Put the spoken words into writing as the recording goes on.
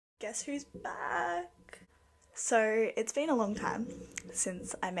Guess who's back? So it's been a long time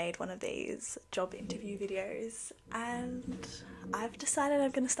since I made one of these job interview videos, and I've decided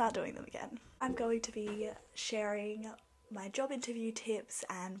I'm going to start doing them again. I'm going to be sharing my job interview tips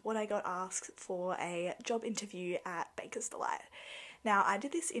and what I got asked for a job interview at Baker's Delight. Now, I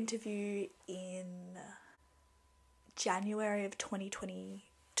did this interview in January of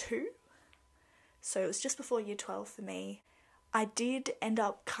 2022, so it was just before year 12 for me. I did end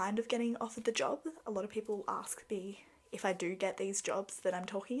up kind of getting offered the job. A lot of people ask me if I do get these jobs that I'm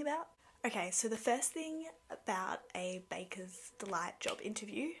talking about. Okay, so the first thing about a Baker's Delight job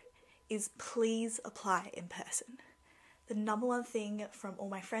interview is please apply in person. The number one thing from all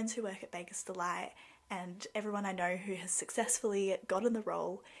my friends who work at Baker's Delight and everyone I know who has successfully gotten the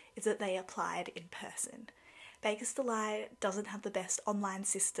role is that they applied in person. Baker's Delight doesn't have the best online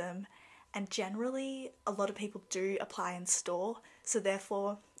system, and generally a lot of people do apply in store, so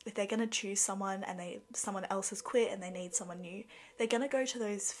therefore if they're going to choose someone and someone else has quit and they need someone new, they're going to go to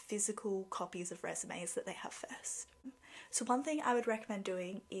those physical copies of resumes that they have first. So one thing I would recommend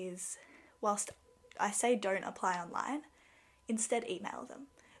doing is, whilst I say don't apply online, instead email them.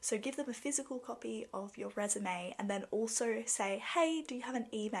 So give them a physical copy of your resume and then also say, hey, do you have an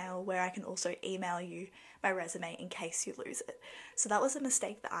email where I can also email you my resume in case you lose it? So that was a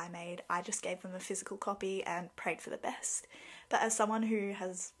mistake that I made. I just gave them a physical copy and prayed for the best. But as someone who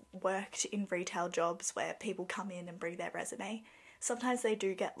has worked in retail jobs where people come in and bring their resume, sometimes they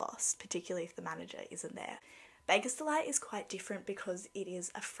do get lost, particularly if the manager isn't there. Baker's Delight is quite different because it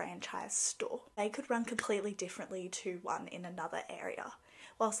is a franchise store. They could run completely differently to one in another area.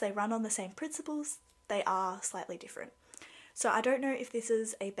 Whilst they run on the same principles, they are slightly different. So I don't know if this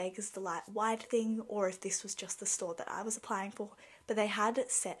is a Baker's Delight wide thing or if this was just the store that I was applying for, but they had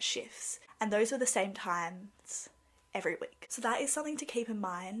set shifts and those were the same times every week. So that is something to keep in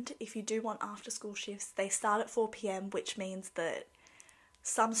mind. If you do want after school shifts, they start at 4 p.m, which means that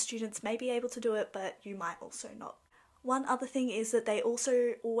some students may be able to do it, but you might also not. One other thing is that they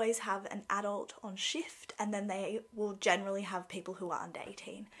also always have an adult on shift, and then they will generally have people who are under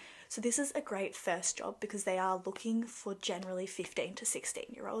 18. So this is a great first job because they are looking for generally 15 to 16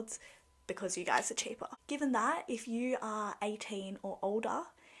 year olds because you guys are cheaper. Given that, if you are 18 or older,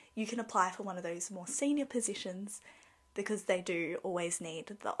 you can apply for one of those more senior positions because they do always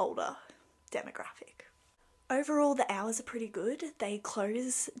need the older demographic. Overall, the hours are pretty good. They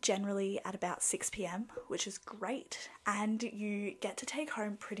close generally at about 6 p.m, which is great, and you get to take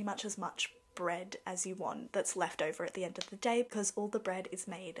home pretty much as much bread as you want that's left over at the end of the day because all the bread is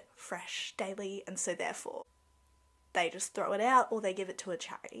made fresh daily, and so therefore they just throw it out or they give it to a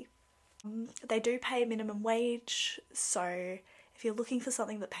charity. They do pay minimum wage, so if you're looking for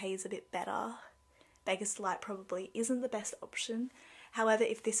something that pays a bit better, Baker's Delight probably isn't the best option. However,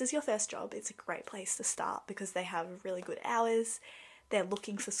 if this is your first job, it's a great place to start because they have really good hours, they're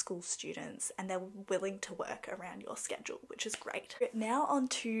looking for school students, and they're willing to work around your schedule, which is great. Now on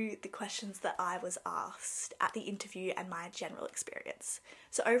to the questions that I was asked at the interview and my general experience.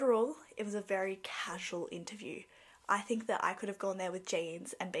 So overall, it was a very casual interview. I think that I could have gone there with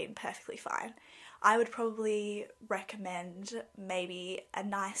jeans and been perfectly fine. I would probably recommend maybe a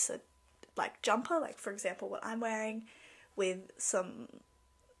nicer jumper, like for example what I'm wearing, with some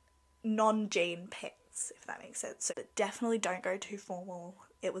non-jean pants, if that makes sense. So definitely don't go too formal.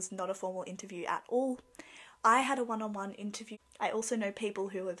 It was not a formal interview at all. I had a one-on-one interview. I also know people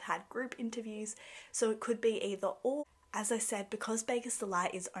who have had group interviews, so it could be either or. As I said, because Baker's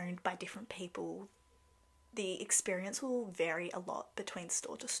Delight is owned by different people, the experience will vary a lot between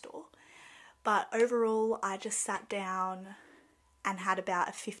store to store. But overall, I just sat down and had about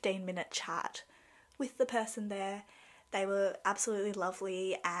a 15-minute chat with the person there. They were absolutely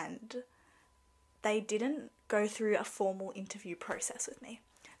lovely and they didn't go through a formal interview process with me.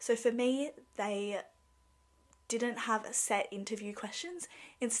 So for me, they didn't have set interview questions.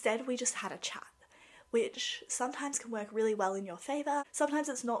 Instead, we just had a chat, which sometimes can work really well in your favour. Sometimes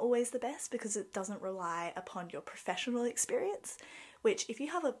it's not always the best because it doesn't rely upon your professional experience, which if you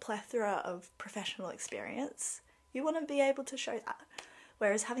have a plethora of professional experience, you want to be able to show that.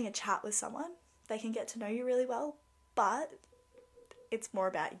 Whereas having a chat with someone, they can get to know you really well, but it's more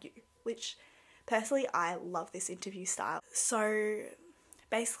about you, which personally I love this interview style. So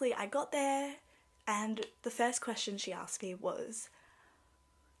basically I got there and the first question she asked me was,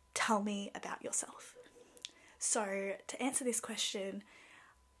 tell me about yourself. So to answer this question,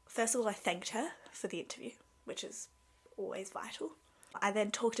 first of all I thanked her for the interview, which is always vital. I then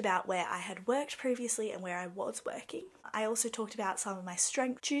talked about where I had worked previously and where I was working. I also talked about some of my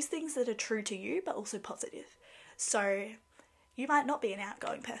strengths. Choose things that are true to you but also positive. So You might not be an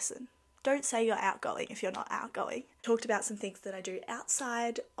outgoing person. Don't say you're outgoing if you're not outgoing. Talked about some things that I do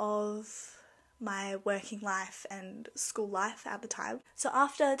outside of my working life and school life at the time. So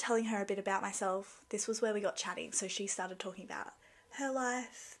after telling her a bit about myself, this was where we got chatting. So she started talking about her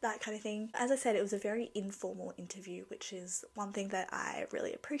life, that kind of thing. As I said, it was a very informal interview, which is one thing that I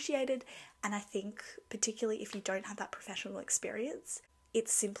really appreciated. And I think particularly if you don't have that professional experience,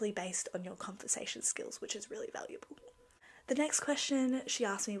 it's simply based on your conversation skills, which is really valuable. The next question she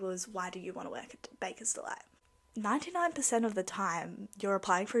asked me was, why do you want to work at Baker's Delight? 99% of the time, you're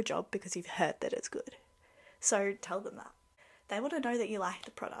applying for a job because you've heard that it's good. So tell them that. They want to know that you like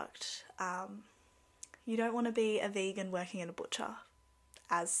the product. You don't want to be a vegan working in a butcher,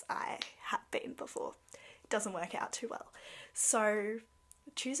 as I have been before. It doesn't work out too well. So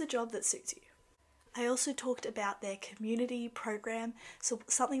choose a job that suits you. I also talked about their community program. So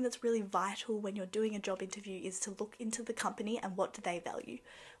something that's really vital when you're doing a job interview is to look into the company and what do they value.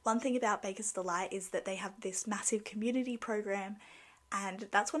 One thing about Baker's Delight is that they have this massive community program, and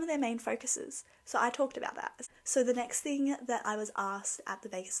that's one of their main focuses. So I talked about that. So the next thing that I was asked at the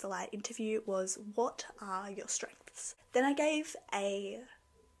Baker's Delight interview was, what are your strengths? Then I gave an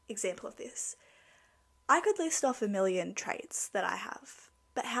example of this. I could list off a million traits that I have,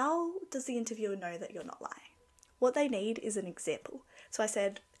 but how does the interviewer know that you're not lying? What they need is an example. So I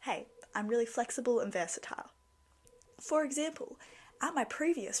said, hey, I'm really flexible and versatile. For example, at my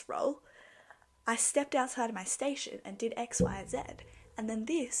previous role, I stepped outside of my station and did X, Y, and Z, and then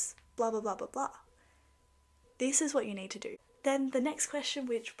this, blah, blah, blah, blah, blah. This is what you need to do. Then the next question,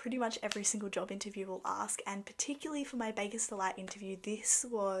 which pretty much every single job interview will ask, and particularly for my Baker's Delight interview, this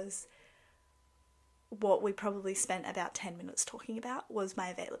was what we probably spent about 10 minutes talking about, was my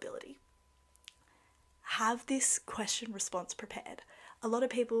availability. Have this question response prepared. A lot of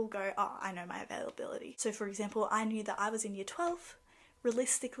people go, oh, I know my availability. So for example, I knew that I was in year 12.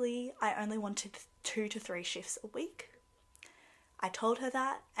 Realistically, I only wanted 2 to 3 shifts a week. I told her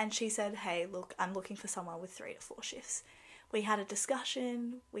that, and she said, hey, look, I'm looking for someone with 3 to 4 shifts. We had a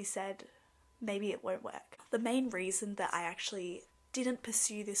discussion. We said, maybe it won't work. The main reason that I actually didn't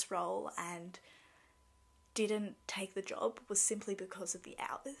pursue this role and didn't take the job was simply because of the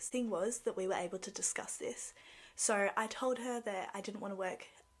hours. The thing was that we were able to discuss this. So I told her that I didn't want to work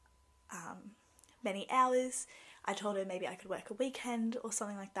many hours. I told her maybe I could work a weekend or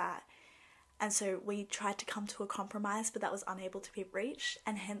something like that. And so we tried to come to a compromise, but that was unable to be reached,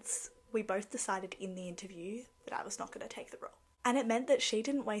 and hence we both decided in the interview that I was not going to take the role. And it meant that she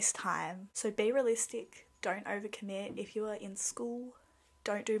didn't waste time. So be realistic, don't overcommit. If you are in school,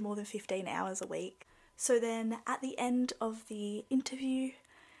 don't do more than 15 hours a week. So then at the end of the interview,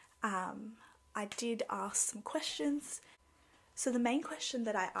 I did ask some questions. So the main question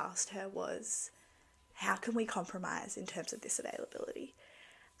that I asked her was, how can we compromise in terms of this availability?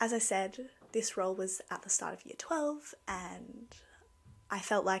 As I said, this role was at the start of year 12 and I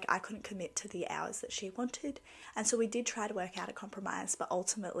felt like I couldn't commit to the hours that she wanted. And so we did try to work out a compromise, but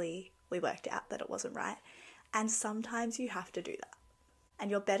ultimately we worked out that it wasn't right. And sometimes you have to do that. And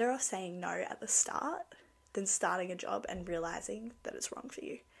you're better off saying no at the start than starting a job and realising that it's wrong for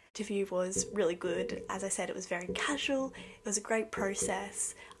you. The interview was really good. As I said, it was very casual. It was a great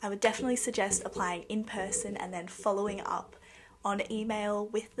process. I would definitely suggest applying in person and then following up on email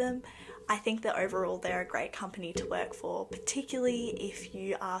with them. I think that overall they're a great company to work for, particularly if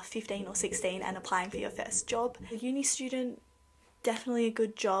you are 15 or 16 and applying for your first job. A uni student, definitely a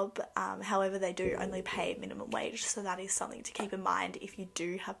good job. However, they do only pay minimum wage, so that is something to keep in mind. If you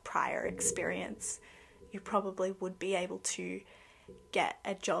do have prior experience, you probably would be able to get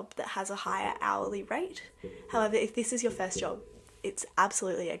a job that has a higher hourly rate. However, if this is your first job, it's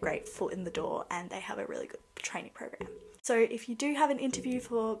absolutely a great foot in the door and they have a really good training program. So if you do have an interview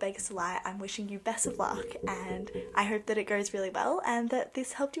for Baker's Delight, I'm wishing you best of luck and I hope that it goes really well and that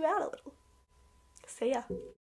this helped you out a little. See ya.